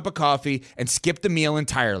grab a cup of coffee and skip the meal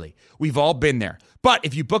entirely. We've all been there. But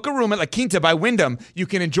if you book a room at La Quinta by Wyndham, you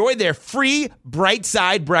can enjoy their free Bright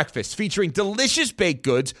Side breakfast featuring delicious baked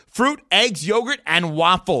goods, fruit, eggs, yogurt, and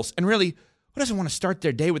waffles. And really, who doesn't want to start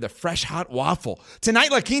their day with a fresh, hot waffle?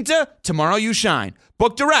 Tonight, La Quinta, tomorrow you shine.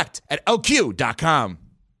 Book direct at lq.com.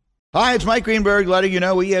 Hi, it's Mike Greenberg letting you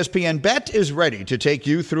know ESPN Bet is ready to take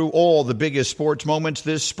you through all the biggest sports moments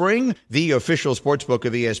this spring. The official sportsbook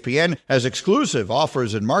of ESPN has exclusive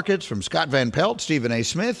offers and markets from Scott Van Pelt, Stephen A.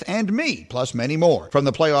 Smith, and me, plus many more. From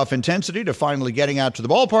the playoff intensity to finally getting out to the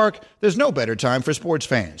ballpark, there's no better time for sports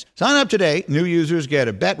fans. Sign up today. New users get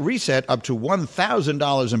a bet reset up to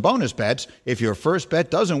 $1,000 in bonus bets if your first bet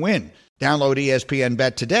doesn't win. Download ESPN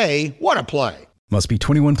Bet today. What a play. Must be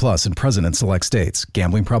 21 plus and present in select states.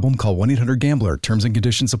 Gambling problem? Call 1-800-GAMBLER. Terms and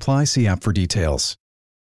conditions apply. See app for details.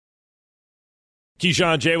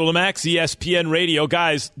 Keyshawn, J. Will, and Max, ESPN Radio.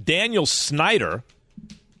 Guys, Daniel Snyder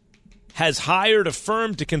has hired a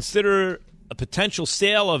firm to consider a potential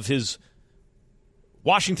sale of his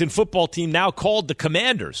Washington football team, now called the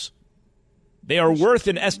Commanders. They are worth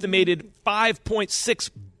an estimated $5.6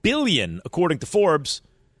 billion, according to Forbes,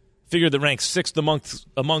 figure that ranks sixth among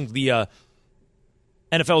the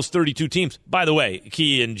NFL's 32 teams. By the way,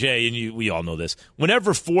 Key and Jay, and you, we all know this.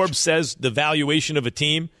 Whenever Forbes says the valuation of a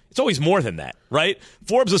team, it's always more than that, right?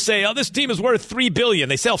 Forbes will say, "Oh, this team is worth $3 billion."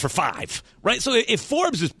 They sell for $5 billion, right? So if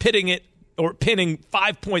Forbes is pinning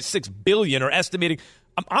 $5.6 billion or estimating,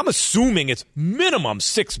 I'm assuming it's minimum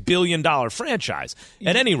 $6 billion franchise.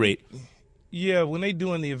 At any rate, yeah. When they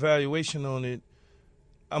doing the evaluation on it,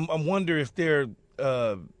 I'm wondering if they're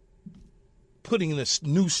putting this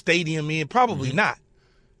new stadium in. Probably not.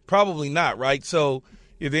 Probably not, right? So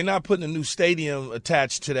if they're not putting a new stadium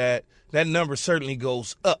attached to that, that number certainly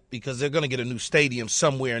goes up because they're going to get a new stadium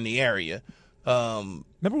somewhere in the area. Remember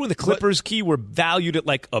when the Clippers, Key, were valued at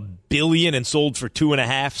like $1 billion and sold for $2.5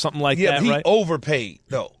 billion, something like that, right? Yeah, right? He overpaid,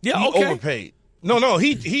 though. Yeah, he okay. overpaid. No,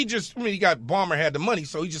 he just, he got Ballmer had the money,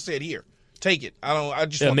 so he just said, "Here, take it." I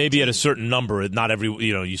just maybe at a certain number, not every,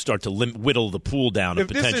 you start to whittle the pool down of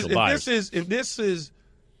potential buyers. If this is,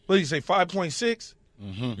 what do you say, 5.6?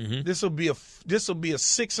 Mm-hmm. This will be a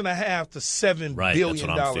 $6.5 to $7 billion that's what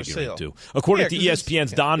I'm figuring sale. Too. According to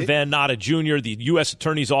ESPN's Don Van Natta Jr., the U.S.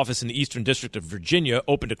 Attorney's Office in the Eastern District of Virginia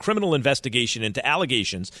opened a criminal investigation into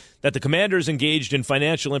allegations that the Commanders engaged in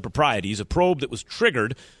financial improprieties, a probe that was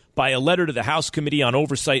triggered by a letter to the House Committee on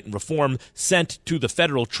Oversight and Reform sent to the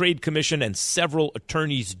Federal Trade Commission and several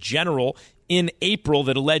attorneys general in April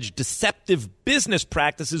that alleged deceptive business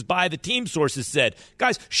practices by the team, sources said.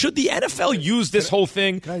 Guys, should the NFL use this whole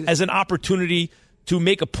thing as an opportunity to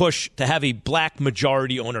make a push to have a black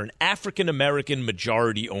majority owner, an African-American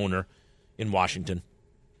majority owner in Washington?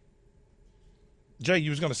 Jay, you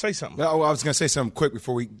was going to say something. No, I was going to say something quick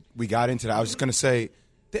before we got into that. I was just going to say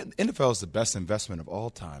the NFL is the best investment of all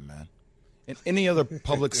time, man. In any other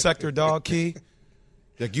public sector, dog, Key,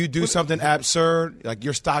 like you do something absurd, like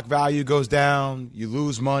your stock value goes down, you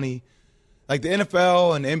lose money. Like the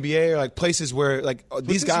NFL and the NBA are like places where like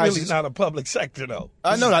these guys. Really not a public sector though.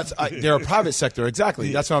 I know they're a private sector, exactly.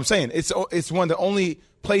 Yeah. That's what I'm saying. It's one of the only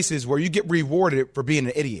places where you get rewarded for being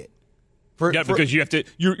an idiot. Because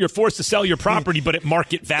you're forced to sell your property, but at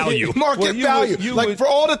market value. Market value. For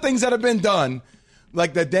all the things that have been done,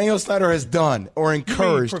 like that Daniel Snyder has done or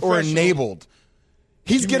encouraged or enabled.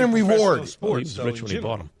 He's getting rewarded. He was rich when he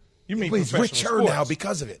bought him. You mean he's richer now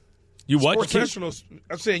because of it. You what? Professional.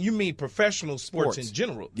 I'm saying you mean professional sports in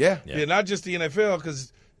general. Yeah, not just the NFL.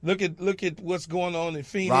 Because look at what's going on in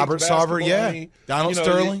Phoenix. Robert Sarver, Donald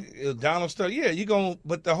Sterling. Donald Sterling, yeah.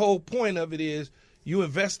 But the whole point of it is you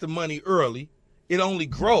invest the money early. It only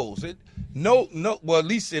grows. Well, at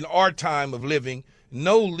least in our time of living.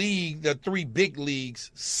 No league, the three big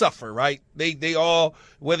leagues suffer, right? They all,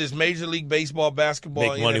 whether it's Major League Baseball,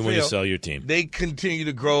 basketball, make money NFL, when you sell your team. They continue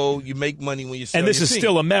to grow. You make money when you sell your team. And this is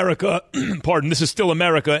still America. Pardon, this is still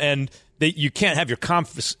America, and you can't have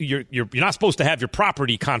you're not supposed to have your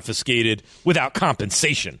property confiscated without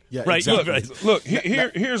compensation, right? Exactly. Look,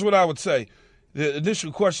 here's what I would say. The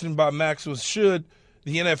initial question by Max was, should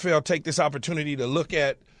the NFL take this opportunity to look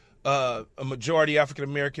at a majority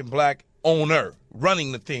African-American black owner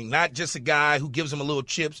running the thing, not just a guy who gives them a little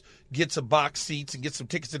chips, gets a box seats and gets some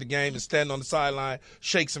tickets to the game and stand on the sideline,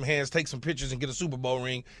 shake some hands, take some pictures and get a Super Bowl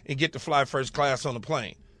ring and get to fly first class on the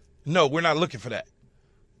plane. No, we're not looking for that.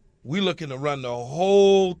 We're looking to run the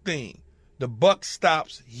whole thing. The buck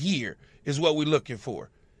stops here is what we're looking for.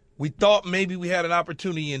 We thought maybe we had an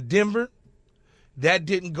opportunity in Denver. That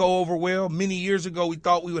didn't go over well. Many years ago, we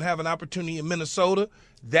thought we would have an opportunity in Minnesota.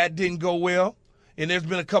 That didn't go well. And there's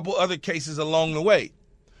been a couple other cases along the way.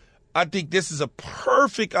 I think this is a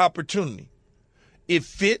perfect opportunity. It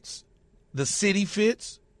fits. The city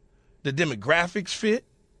fits. The demographics fit.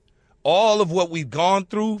 All of what we've gone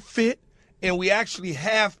through fit. And we actually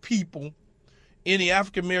have people in the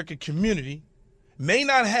African-American community may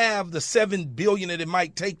not have the $7 billion that it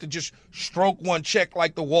might take to just stroke one check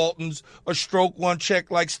like the Waltons or stroke one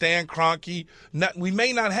check like Stan Kroenke. We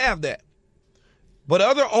may not have that. But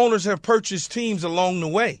other owners have purchased teams along the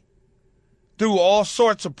way through all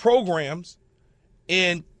sorts of programs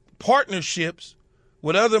and partnerships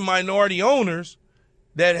with other minority owners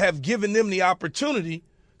that have given them the opportunity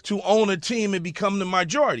to own a team and become the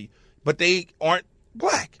majority. But they aren't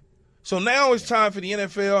black. So now it's time for the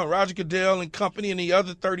NFL and Roger Goodell and company and the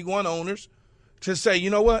other 31 owners to say,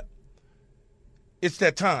 you know what? It's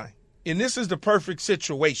that time. And this is the perfect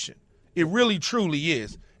situation. It really, truly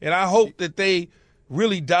is. And I hope that they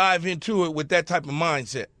really dive into it with that type of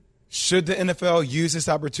mindset. Should the NFL use this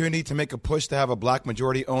opportunity to make a push to have a black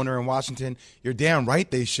majority owner in Washington? You're damn right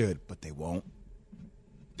they should, but they won't.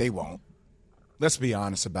 They won't. Let's be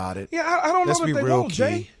honest about it. Yeah, I don't know if they won't,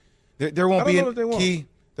 Jay. There won't be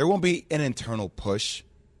there won't be an internal push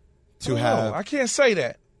to have. I can't say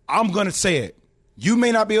that. I'm going to say it. You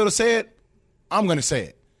may not be able to say it. I'm going to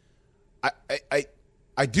say it.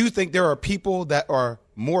 I do think there are people that are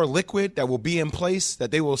more liquid that will be in place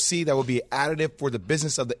that they will see that will be additive for the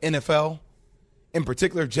business of the NFL, in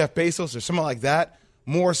particular Jeff Bezos or someone like that,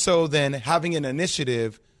 more so than having an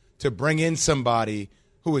initiative to bring in somebody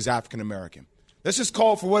who is African American. Let's just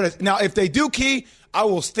call it for what it is. Now, if they do, Key, I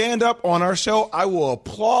will stand up on our show. I will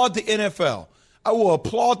applaud the NFL. I will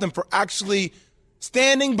applaud them for actually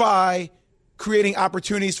standing by creating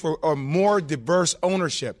opportunities for a more diverse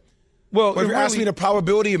ownership. Well, but if you're asking me the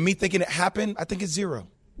probability of me thinking it happened, I think it's zero.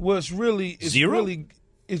 Well, it's really the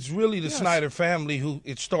Yes. Snyder family who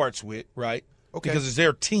it starts with, right? Okay. Because it's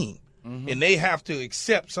their team. And they have to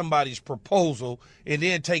accept somebody's proposal and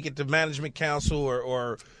then take it to management council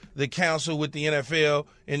or the council with the NFL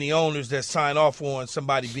and the owners that sign off on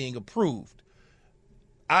somebody being approved.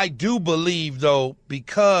 I do believe, though,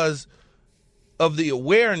 because of the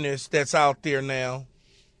awareness that's out there now,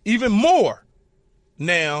 even more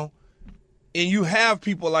now, and you have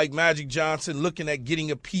people like Magic Johnson looking at getting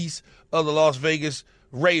a piece of the Las Vegas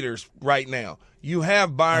Raiders right now. You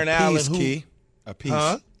have Byron Allen who A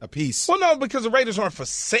piece. Well, no, because the Raiders aren't for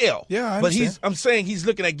sale. Yeah, I understand. But I'm saying he's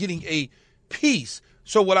looking at getting a piece.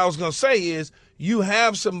 So what I was going to say is you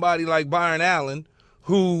have somebody like Byron Allen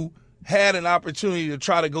who had an opportunity to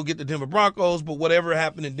try to go get the Denver Broncos, but whatever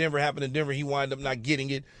happened in Denver. He wound up not getting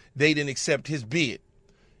it. They didn't accept his bid.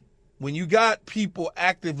 When you got people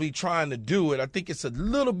actively trying to do it, I think it's a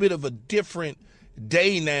little bit of a different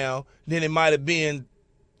day now than it might have been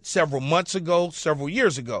several months ago, several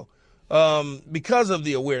years ago. Because of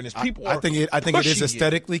the awareness, people. I think it is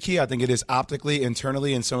aesthetically key. I think it is optically,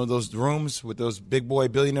 internally in some of those rooms with those big boy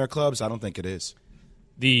billionaire clubs. I don't think it is.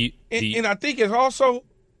 And I think it's also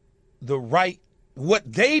the right,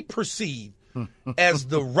 what they perceive as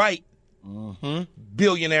the right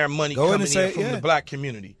billionaire money coming in from the black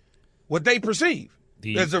community. What they perceive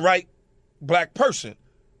as the right black person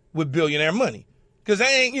with billionaire money, because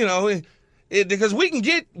they ain't, because we can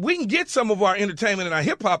get some of our entertainment and our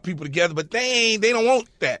hip hop people together, but they don't want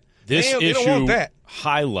that. This they don't want that.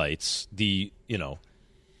 Highlights the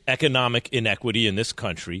economic inequity in this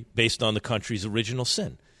country based on the country's original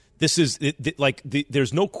sin. This is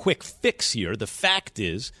there's no quick fix here. The fact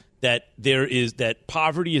is that that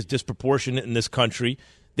poverty is disproportionate in this country.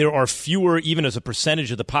 There are fewer, even as a percentage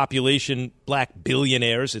of the population, black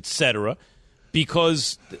billionaires, et cetera,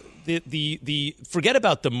 because the forget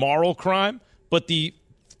about the moral crime, but the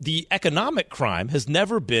economic crime has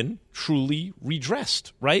never been truly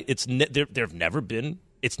redressed, right? It's never been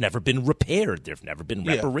repaired. There've never been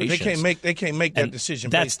reparations. They can't make that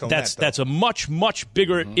decision based on that. That's a much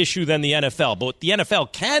bigger issue than the NFL. But what the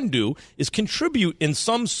NFL can do is contribute in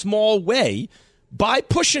some small way by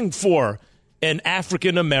pushing for an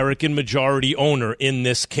African-American majority owner in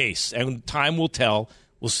this case. And time will tell.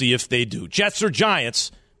 We'll see if they do. Jets or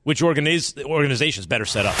Giants, which organization's better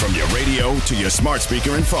set up? From your radio to your smart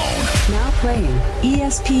speaker and phone. Now playing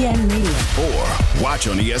ESPN Radio. Or watch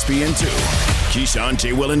on ESPN2. Keyshawn,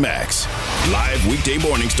 J. Will, and Max. Live weekday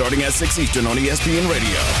morning starting at 6 Eastern on ESPN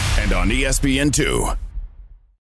Radio and on ESPN2.